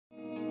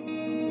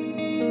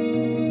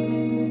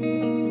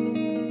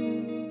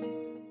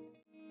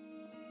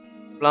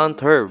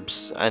Plant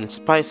herbs and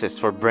spices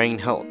for brain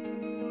health.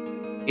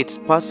 It's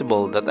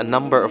possible that a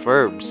number of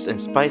herbs and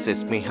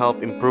spices may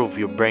help improve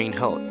your brain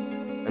health,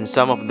 and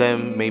some of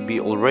them may be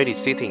already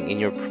sitting in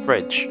your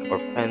fridge or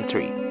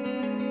pantry.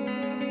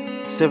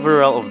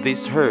 Several of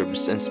these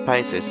herbs and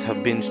spices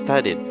have been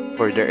studied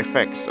for their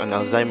effects on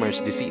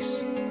Alzheimer's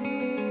disease,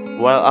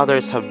 while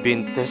others have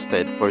been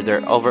tested for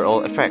their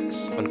overall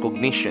effects on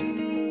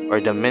cognition,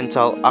 or the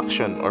mental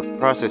action or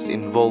process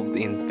involved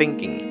in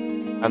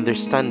thinking,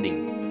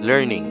 understanding,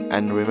 learning,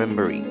 and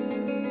remembering.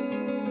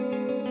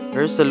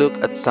 Here's a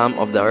look at some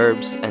of the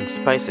herbs and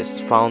spices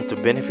found to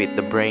benefit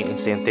the brain in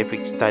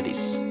scientific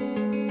studies.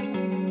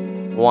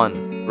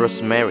 1.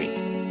 Rosemary.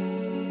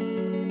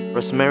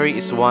 Rosemary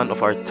is one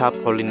of our top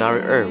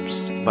culinary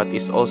herbs, but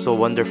is also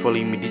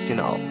wonderfully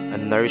medicinal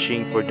and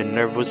nourishing for the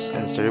nervous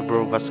and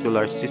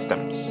cerebrovascular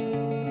systems.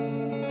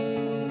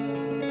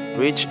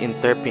 Rich in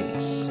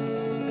terpenes,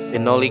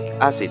 phenolic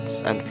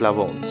acids, and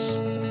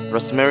flavones,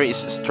 rosemary is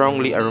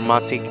strongly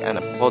aromatic and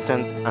a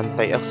potent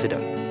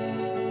antioxidant.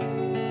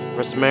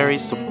 Rosemary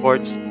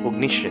supports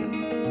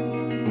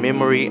cognition,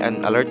 memory,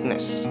 and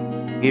alertness,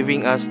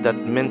 giving us that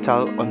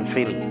mental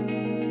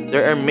on-feeling.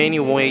 There are many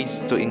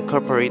ways to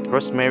incorporate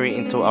rosemary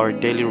into our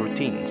daily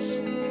routines.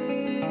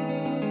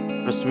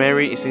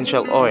 Rosemary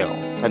essential oil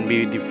can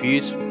be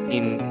diffused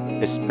in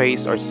the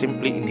space or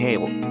simply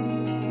inhaled.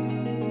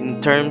 In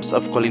terms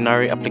of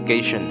culinary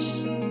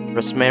applications,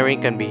 rosemary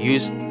can be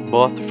used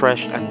both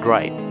fresh and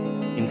dried,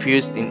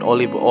 infused in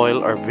olive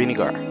oil or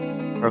vinegar,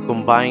 or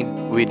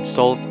combined with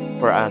salt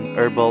for an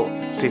herbal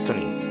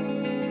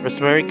seasoning.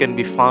 Rosemary can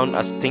be found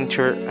as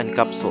tincture and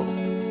capsule.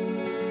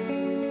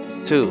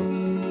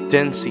 2.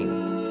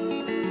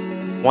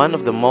 Ginseng. One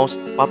of the most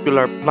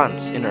popular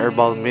plants in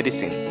herbal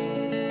medicine,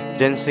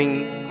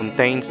 ginseng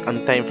contains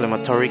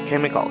anti-inflammatory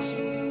chemicals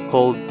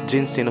called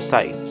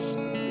ginsenosides.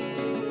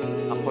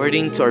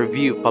 According to a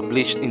review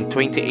published in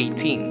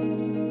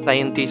 2018,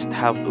 scientists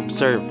have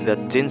observed that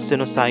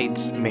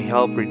ginsenosides may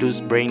help reduce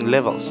brain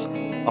levels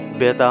of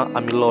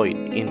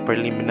beta-amyloid in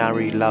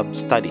preliminary lab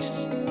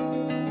studies.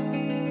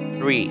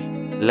 3.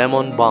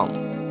 Lemon balm.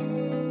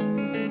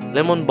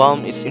 Lemon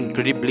balm is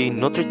incredibly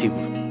nutritive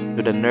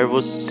to the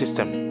nervous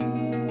system.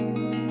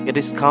 It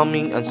is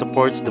calming and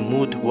supports the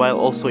mood while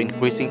also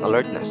increasing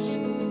alertness.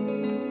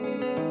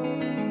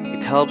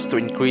 It helps to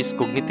increase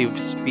cognitive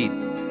speed.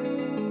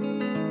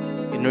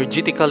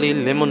 Energetically,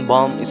 lemon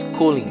balm is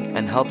cooling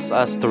and helps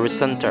us to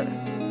recenter,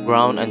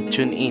 ground, and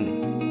tune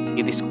in.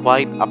 It is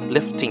quite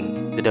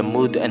uplifting to the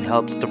mood and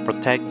helps to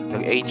protect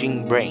the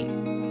aging brain.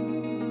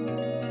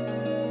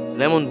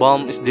 Lemon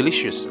balm is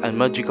delicious and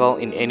magical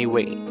in any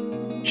way,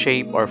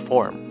 shape, or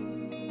form.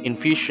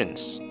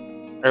 Infusions,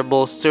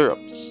 herbal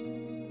syrups,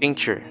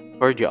 tincture,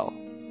 cordial,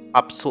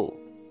 capsule,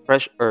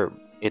 fresh herb,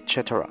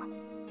 etc.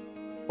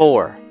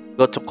 4.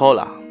 Gotu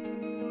kola.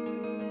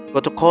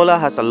 Gotu kola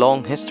has a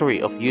long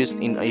history of use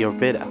in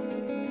Ayurveda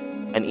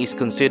and is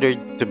considered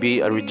to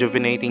be a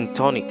rejuvenating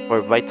tonic for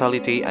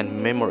vitality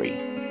and memory.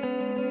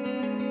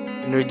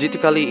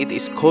 Energetically, it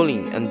is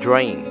cooling and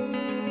drying.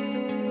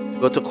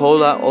 Gotu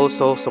kola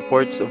also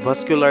supports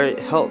vascular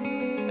health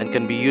and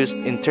can be used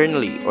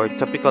internally or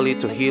topically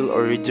to heal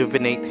or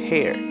rejuvenate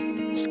hair,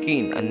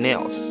 skin, and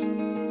nails.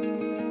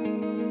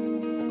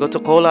 Gotu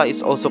kola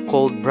is also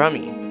called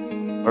Brahmi,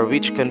 or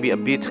which can be a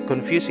bit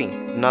confusing.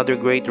 Another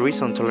great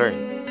reason to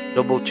learn.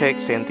 Double-check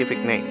scientific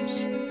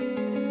names.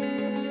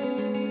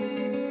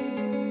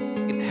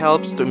 It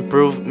helps to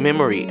improve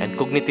memory and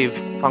cognitive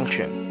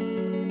function.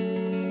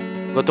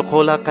 Gotu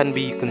kola can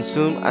be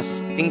consumed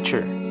as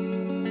tincture,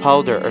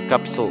 powder, or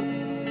capsule.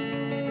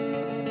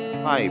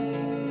 5.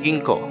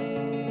 Ginkgo.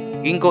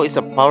 Ginkgo is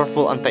a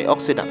powerful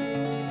antioxidant,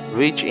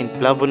 rich in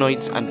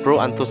flavonoids and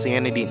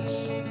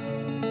proanthocyanidins.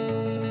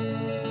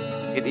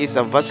 It is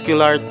a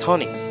vascular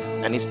tonic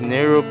and is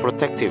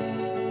neuroprotective.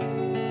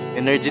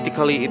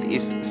 Energetically, it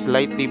is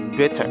slightly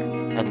bitter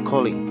and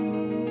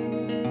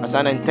cooling. As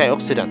an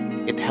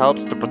antioxidant, it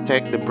helps to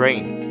protect the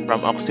brain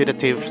from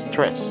oxidative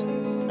stress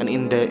and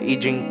in the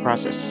aging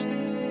process.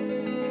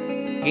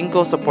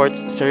 Ginkgo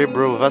supports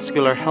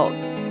cerebrovascular health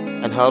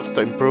and helps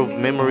to improve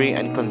memory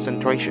and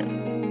concentration.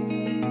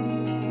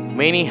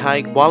 Many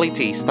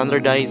high-quality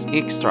standardized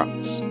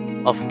extracts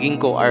of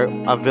ginkgo are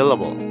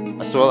available,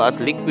 as well as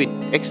liquid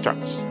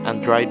extracts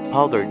and dried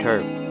powdered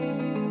herb.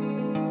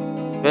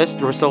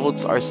 Best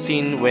results are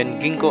seen when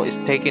ginkgo is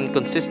taken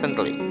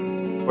consistently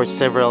for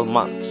several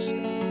months.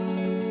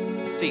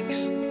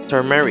 6.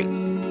 Turmeric.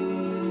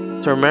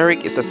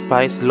 Turmeric is a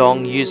spice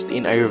long used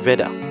in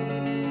Ayurveda.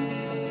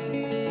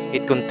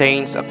 It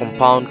contains a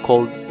compound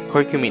called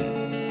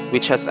curcumin,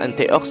 which has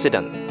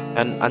antioxidant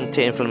and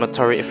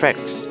anti-inflammatory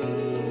effects,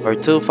 are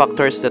two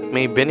factors that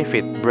may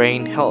benefit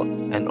brain health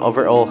and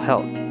overall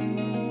health.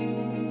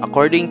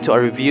 According to a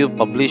review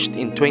published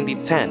in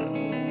 2010,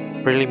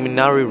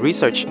 preliminary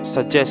research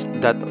suggests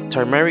that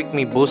turmeric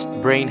may boost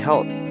brain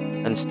health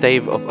and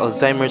stave off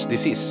Alzheimer's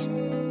disease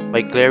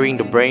by clearing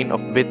the brain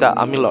of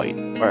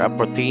beta-amyloid, or a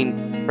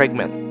protein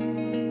fragment.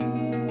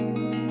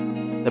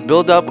 The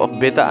buildup of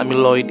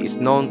beta-amyloid is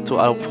known to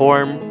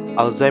form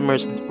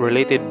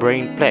Alzheimer's-related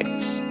brain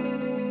plaques.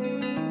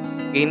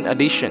 In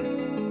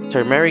addition,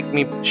 turmeric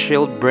may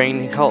shield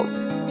brain health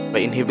by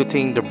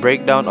inhibiting the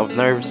breakdown of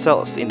nerve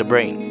cells in the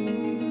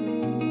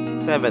brain.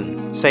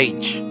 7.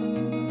 Sage.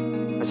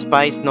 A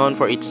spice known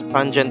for its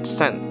pungent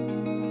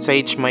scent,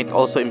 sage might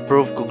also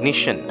improve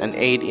cognition and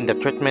aid in the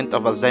treatment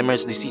of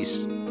Alzheimer's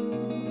disease.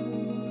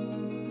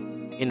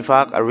 In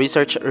fact, a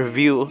research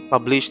review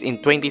published in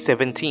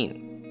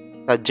 2017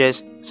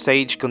 suggests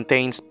sage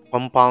contains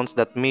compounds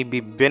that may be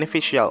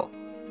beneficial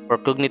for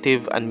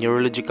cognitive and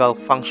neurological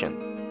function.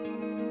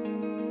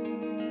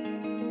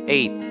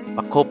 8.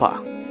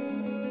 Bacopa.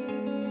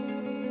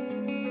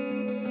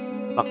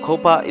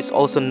 Bacopa is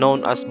also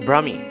known as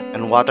brahmi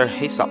and water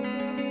hyssop.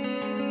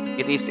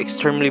 It is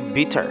extremely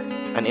bitter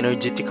and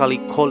energetically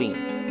cooling.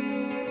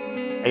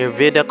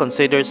 Ayurveda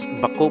considers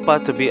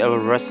bacopa to be a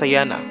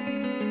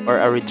rasayana, or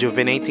a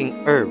rejuvenating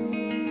herb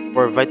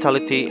for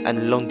vitality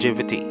and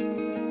longevity.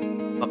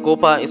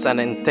 Bacopa is an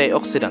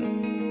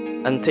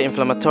antioxidant,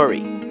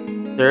 anti-inflammatory,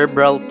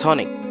 cerebral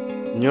tonic,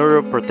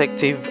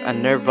 neuroprotective,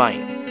 and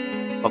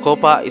nervine.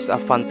 Bacopa is a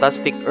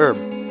fantastic herb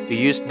to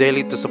use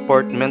daily to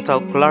support mental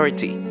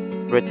clarity,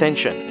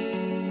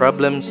 retention,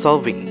 problem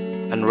solving,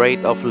 and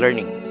rate of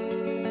learning.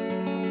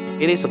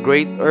 It is a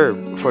great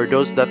herb for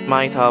those that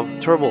might have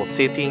trouble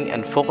sitting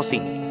and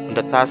focusing on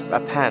the task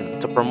at hand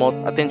to promote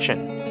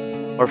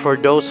attention, or for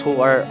those who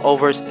are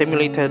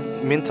overstimulated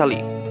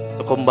mentally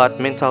to combat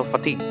mental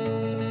fatigue.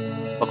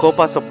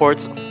 Bacopa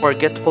supports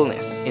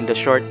forgetfulness in the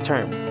short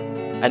term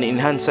and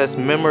enhances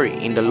memory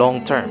in the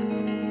long term.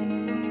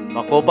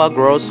 Bacopa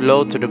grows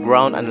low to the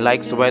ground and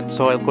likes wet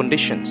soil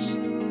conditions,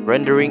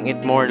 rendering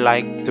it more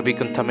likely to be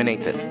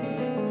contaminated.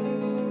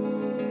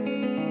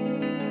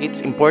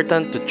 It's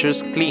important to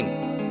choose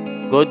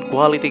clean, good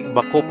quality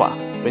bacopa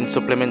when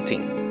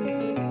supplementing.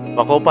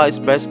 Bacopa is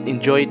best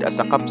enjoyed as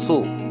a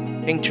capsule,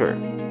 tincture,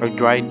 or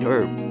dried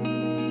herb.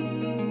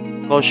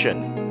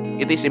 Caution: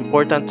 it is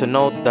important to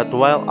note that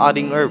while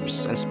adding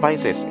herbs and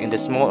spices in the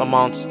small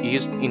amounts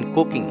used in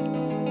cooking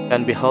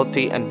can be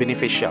healthy and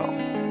beneficial,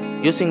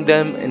 using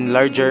them in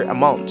larger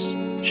amounts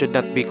should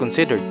not be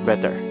considered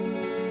better.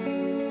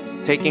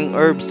 Taking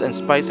herbs and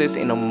spices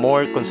in a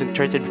more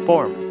concentrated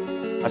form,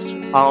 as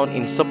found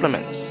in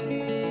supplements,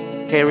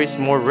 carries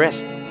more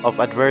risk of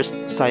adverse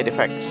side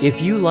effects.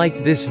 If you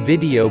liked this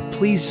video,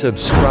 please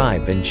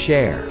subscribe and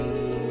share.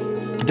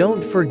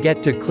 Don't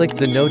forget to click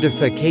the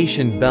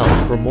notification bell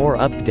for more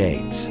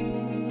updates.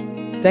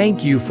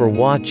 Thank you for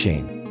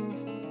watching.